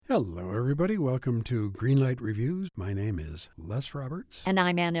Hello, everybody. Welcome to Greenlight Reviews. My name is Les Roberts. And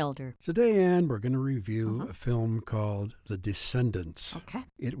I'm Ann Elder. Today, Ann, we're going to review a film called The Descendants. Okay.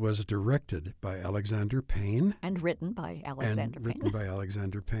 It was directed by Alexander Payne. And written by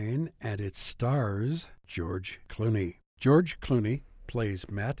Alexander Payne. And it stars George Clooney. George Clooney plays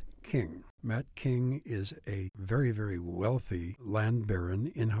Matt King. Matt King is a very, very wealthy land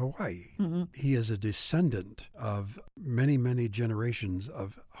baron in Hawaii. Mm-hmm. He is a descendant of many, many generations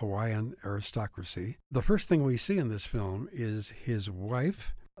of Hawaiian aristocracy. The first thing we see in this film is his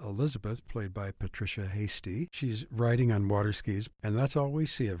wife, Elizabeth, played by Patricia Hasty. She's riding on water skis, and that's all we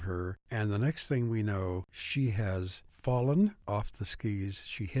see of her. And the next thing we know, she has fallen off the skis.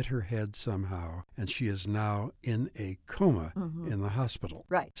 She hit her head somehow, and she is now in a coma in the hospital.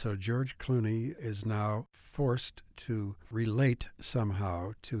 Right. So George Clooney is now forced to relate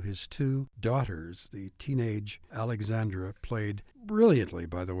somehow to his two daughters, the teenage Alexandra, played brilliantly,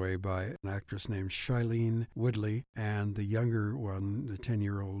 by the way, by an actress named Shailene Woodley, and the younger one, the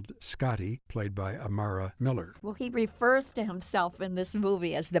 10-year-old Scotty, played by Amara Miller. Well, he refers to himself in this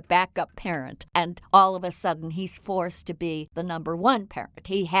movie as the backup parent, and all of a sudden he's forced to be the number one parent.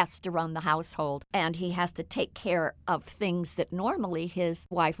 He has to run the household, and he has to take care of things that normally his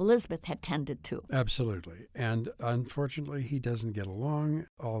wife Elizabeth had tended to. Absolutely. And unfortunately, he doesn't get along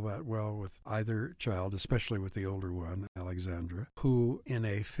all that well with either child, especially with the older one, Alexandra, who, in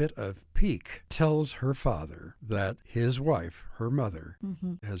a fit of pique, tells her father that his wife, her mother,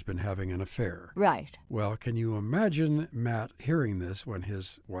 has been having an affair. Right. Well, can you imagine Matt hearing this when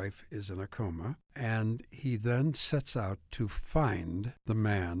his wife is in a coma? And he then sets out to find the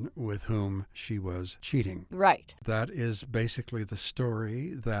man with whom she was cheating. Right. That is basically the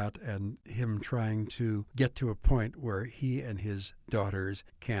story, that and him trying to get to a point where he and his daughters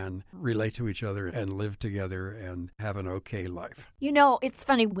can relate to each other and live together and have an okay life. You know, it's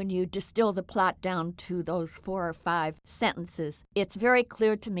funny when you distill the plot down to those 4 or 5 sentences. It's very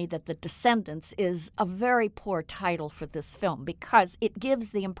clear to me that The Descendants is a very poor title for this film because it gives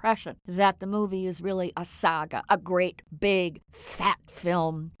the impression that the movie is really a saga, a great, big, fat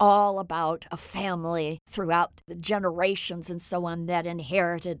film all about a family throughout the generations and so on that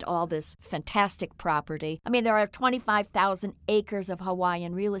inherited all this fantastic property. I mean, there are 25,000 acres of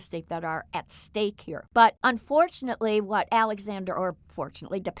Hawaiian real estate that are at stake here. But unfortunately, what Alexander, or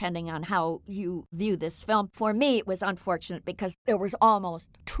fortunately, depending on how you view this film, for me, it was unfortunate because there was almost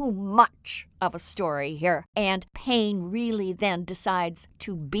too much of a story here. And Payne really then decides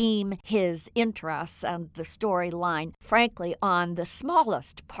to beam his interests and the storyline, frankly, on the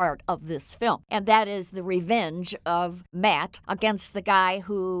smallest part of this film. And that is the revenge of Matt against the guy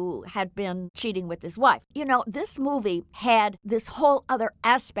who had been cheating with his wife. You know, this movie had this whole other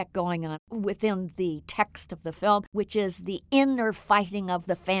aspect going on within the text of the film, which is the inner fighting of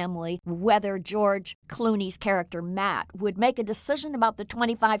the family, whether George Clooney's character, Matt, would make a decision about the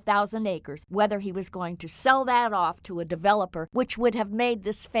 25,000 acres, whether he was going to sell that off to a developer, which would have made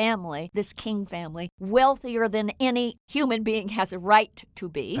this family, this King family, wealthier than any human being has a right to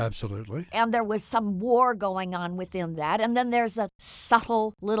be. Absolutely. And there was some war going on within that. And then there's a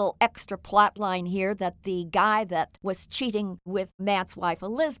subtle little extra plot line here that the guy that was cheating with Matt's wife,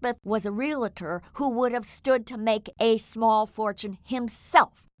 Elizabeth, was a realtor who would have stood to make a small fortune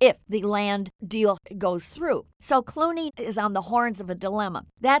himself if the land deal goes through. So Clooney is on the horns of a dilemma.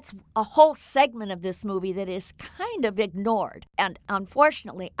 That's a whole segment of this movie that is kind of ignored. And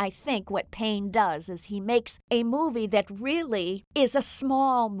unfortunately, I think what Payne does is he makes a movie that really is a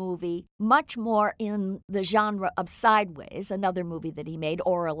small movie, much more in the genre of Sideways, another movie that he made,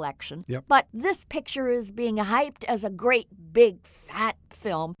 or Election. Yep. But this picture is being hyped as a great, big, fat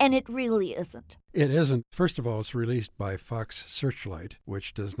film, and it really isn't. It isn't. First of all, it's released by Fox Searchlight,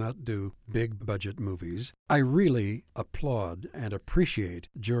 which does not do big-budget movies. I really applaud and appreciate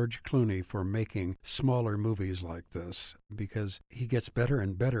George Clooney for making smaller movies like this because he gets better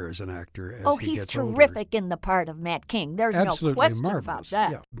and better as an actor as he gets older. He's terrific in the part of Matt King. There's Absolutely no question marvelous. about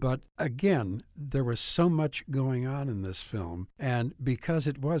that. Yeah. But again, there was so much going on in this film, and because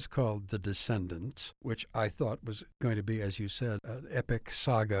it was called The Descendants, which I thought was going to be, as you said, an epic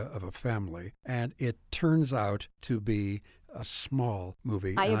saga of a family, and it turns out to be a small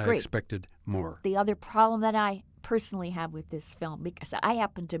movie. I and agree. I expected more. The other problem that I personally have with this film, because I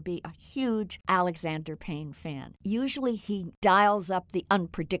happen to be a huge Alexander Payne fan. Usually he dials up the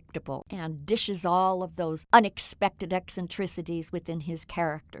unpredictable and dishes all of those unexpected eccentricities within his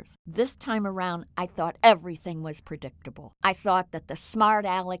characters. This time around, I thought everything was predictable. I thought that the smart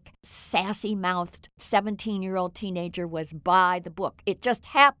aleck, sassy-mouthed 17-year-old teenager was by the book. It just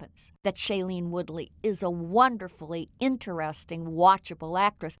happens that Shailene Woodley is a wonderfully interesting, watchable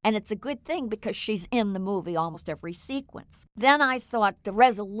actress, and it's a good thing because she's in the movie almost every sequence. Then I thought the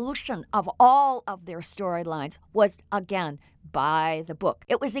resolution of all of their storylines was, again, by the book.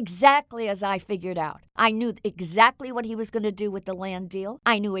 It was exactly as I figured out. I knew exactly what he was going to do with the land deal.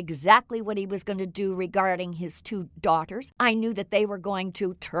 I knew exactly what he was going to do regarding his two daughters. I knew that they were going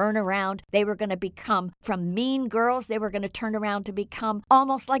to turn around. They were going to become, from mean girls, they were going to turn around to become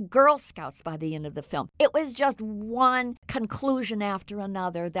almost like Girl Scouts by the end of the film. It was just one conclusion after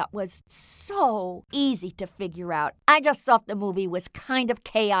another that was so easy to figure out. I just thought the movie was kind of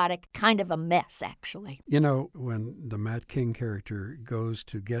chaotic, kind of a mess, actually. You know, when the Matt King character goes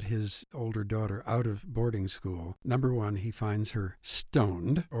to get his older daughter out of boarding school, number one, he finds her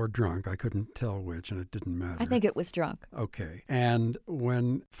stoned or drunk. I couldn't tell which, and it didn't matter. I think it was drunk. Okay. And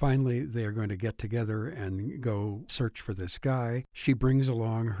when finally they are going to get together and go search for this guy, she brings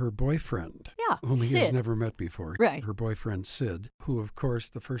along her boyfriend, whom he has never met before. Right. Her boyfriend, Sid, who, of course,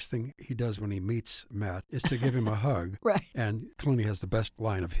 the first thing he does when he meets Matt is to give him a hug. Right. And Clooney has the best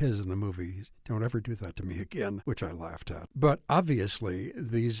line of his in the movie. He's, "Don't ever do that to me again," which I laughed at. But obviously,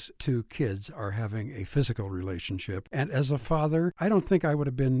 these two kids are having a physical relationship. And as a father, I don't think I would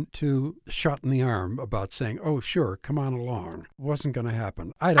have been too shot in the arm about saying, "Oh, sure, come on along." Wasn't going to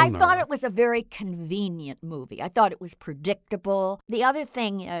happen. I don't know. I thought it was a very convenient movie. I thought it was predictable. The other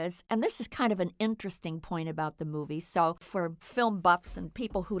thing is, and this is kind of an interesting point about the movie, so for film buffs and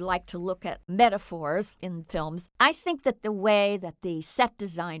people who like to look at metaphors in films, I think that the way that the set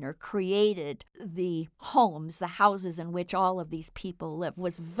designer created the homes, the houses in which all of these people live,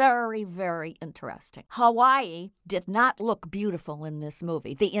 was very, very interesting. Hawaii did not look beautiful in this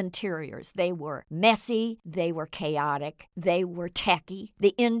movie. The interiors, they were messy, they were chaotic, they were tacky.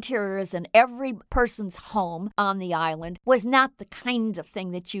 The interiors in every person's home on the island was not the kind of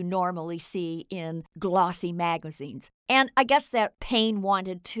thing that you normally see in glossy magazines. And I guess that Payne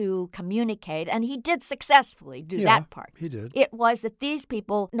wanted to communicate, and he did successfully do that part. He did. It was that these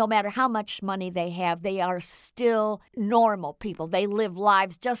people, no matter how much money they have, they are still normal people. They live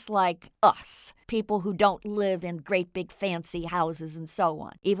lives just like us. People who don't live in great big fancy houses and so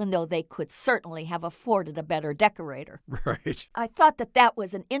on, even though they could certainly have afforded a better decorator. Right. I thought that that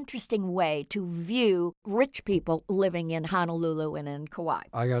was an interesting way to view rich people living in Honolulu and in Kauai.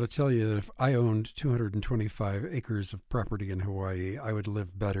 I got to tell you that if I owned 225 acres of property in Hawaii, I would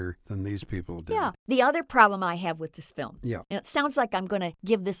live better than these people did. Yeah. The other problem I have with this film, and it sounds like I'm going to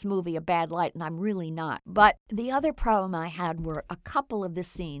give this movie a bad light, and I'm really not, but the other problem I had were a couple of the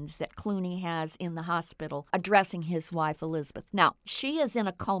scenes that Clooney has in the hospital addressing his wife, Elizabeth. Now, she is in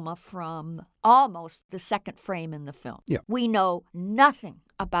a coma from almost the second frame in the film. We know nothing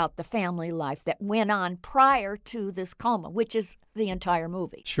about the family life that went on prior to this coma, which is the entire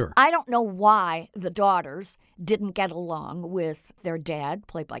movie. Sure. I don't know why the daughters didn't get along with their dad,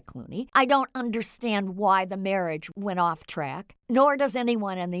 played by Clooney. I don't understand why the marriage went off track, nor does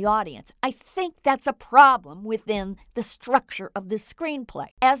anyone in the audience. I think that's a problem within the structure of this screenplay.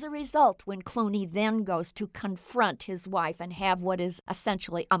 As a result, when Clooney then goes to confront his wife and have what is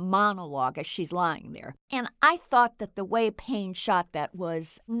essentially a monologue as she's lying there, and I thought that the way Payne shot that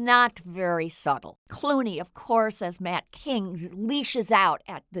was not very subtle. Clooney, of course, as Matt King, leashes out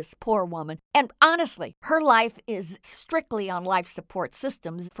at this poor woman. And honestly, her life is strictly on life support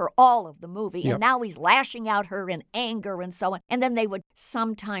systems for all of the movie. And now he's lashing out her in anger and so on. And then they would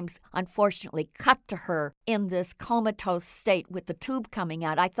sometimes, unfortunately, cut to her in this comatose state with the tube coming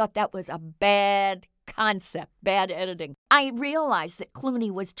out. I thought that was a bad concept, bad editing. I realized that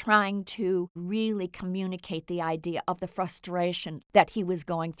Clooney was trying to really communicate the idea of the frustration that he was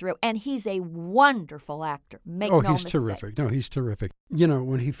going through, and he's a wonderful actor. Make no mistake. He's terrific. No, he's terrific. You know,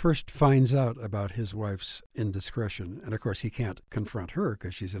 when he first finds out about his wife's indiscretion, and of course he can't confront her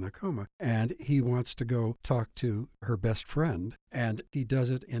because she's in a coma, and he wants to go talk to her best friend, and he does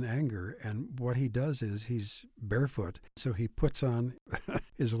it in anger, and what he does is he's barefoot, so he puts on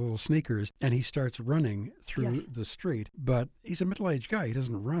his little sneakers, and he starts running through the street. But he's a middle-aged guy. He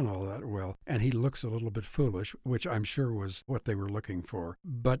doesn't run all that well. And he looks a little bit foolish, which I'm sure was what they were looking for.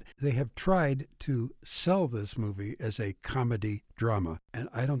 But they have tried to sell this movie as a comedy drama, and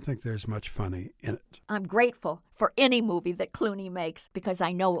I don't think there's much funny in it. I'm grateful for any movie that Clooney makes because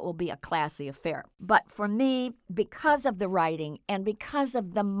I know it will be a classy affair. But for me, because of the writing and because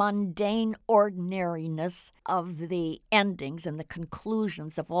of the mundane ordinariness of the endings and the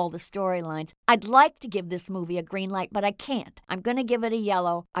conclusions of all the storylines, I'd like to give this movie a green light, but I can't. I'm going to give it a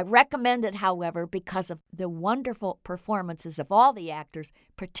yellow. I recommend it, however, because of the wonderful performances of all the actors,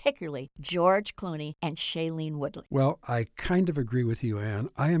 particularly George Clooney and Shailene Woodley. Well, I kind of agree with you, Anne.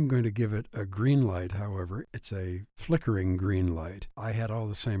 I am going to give it a green light, however. It's a flickering green light. I had all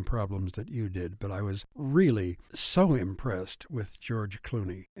the same problems that you did, but I was really so impressed with George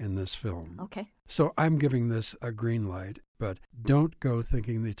Clooney in this film. Okay. So I'm giving this a green light, but don't go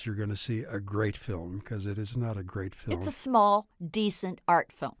thinking that you're going to see a great film, because it is not a great film. It's a small, decent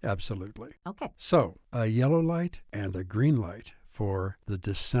art film. Absolutely. Okay. So a yellow light and a green light for The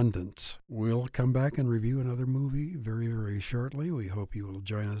Descendants. We'll come back and review another movie very, very shortly. We hope you will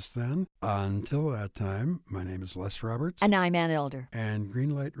join us then. Until that time, my name is Les Roberts. And I'm Ann Elder. And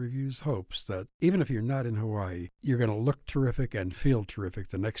Greenlight Reviews hopes that even if you're not in Hawaii, you're going to look terrific and feel terrific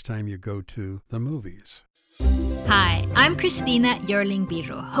the next time you go to the movies. Hi, I'm Christina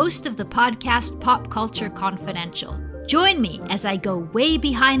Yerling-Biro, host of the podcast Pop Culture Confidential. Join me as I go way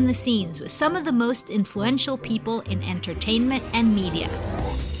behind the scenes with some of the most influential people in entertainment and media.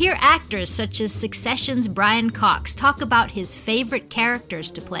 Hear actors such as Succession's Brian Cox talk about his favorite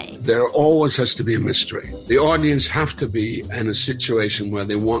characters to play. There always has to be a mystery. The audience have to be in a situation where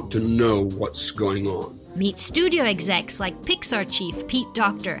they want to know what's going on. Meet studio execs like Pixar chief Pete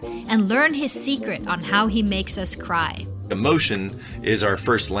Docter and learn his secret on how he makes us cry. Emotion is our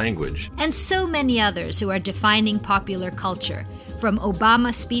first language. And so many others who are defining popular culture, from Obama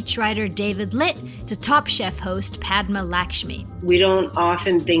speechwriter David Litt to Top Chef host Padma Lakshmi. We don't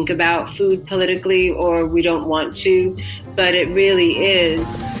often think about food politically, or we don't want to, but it really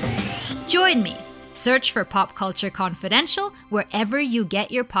is. Join me. Search for Pop Culture Confidential wherever you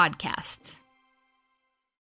get your podcasts.